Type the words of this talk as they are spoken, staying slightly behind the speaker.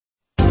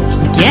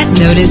get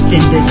noticed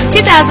in this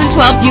 2012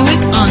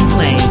 Buick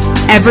Enclave.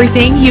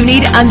 Everything you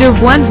need under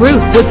one roof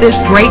with this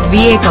great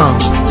vehicle.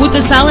 With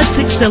a solid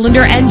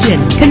 6-cylinder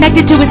engine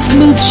connected to a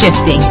smooth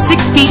shifting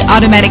 6-speed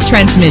automatic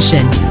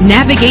transmission.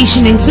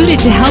 Navigation included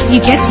to help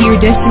you get to your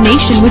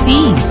destination with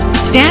ease.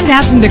 Stand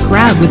out from the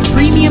crowd with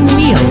premium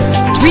wheels.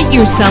 Treat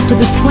yourself to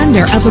the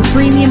splendor of a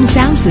premium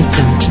sound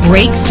system.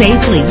 Brake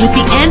safely with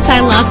the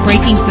anti-lock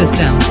braking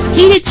system.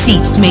 Heated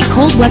seats make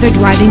cold weather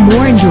driving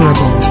more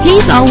endurable.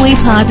 He's always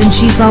hot and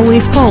she's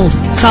always cold.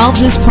 Solve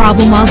this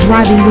problem while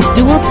driving with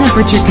dual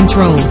temperature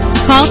controls.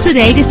 Call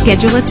today to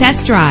schedule a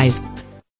test drive.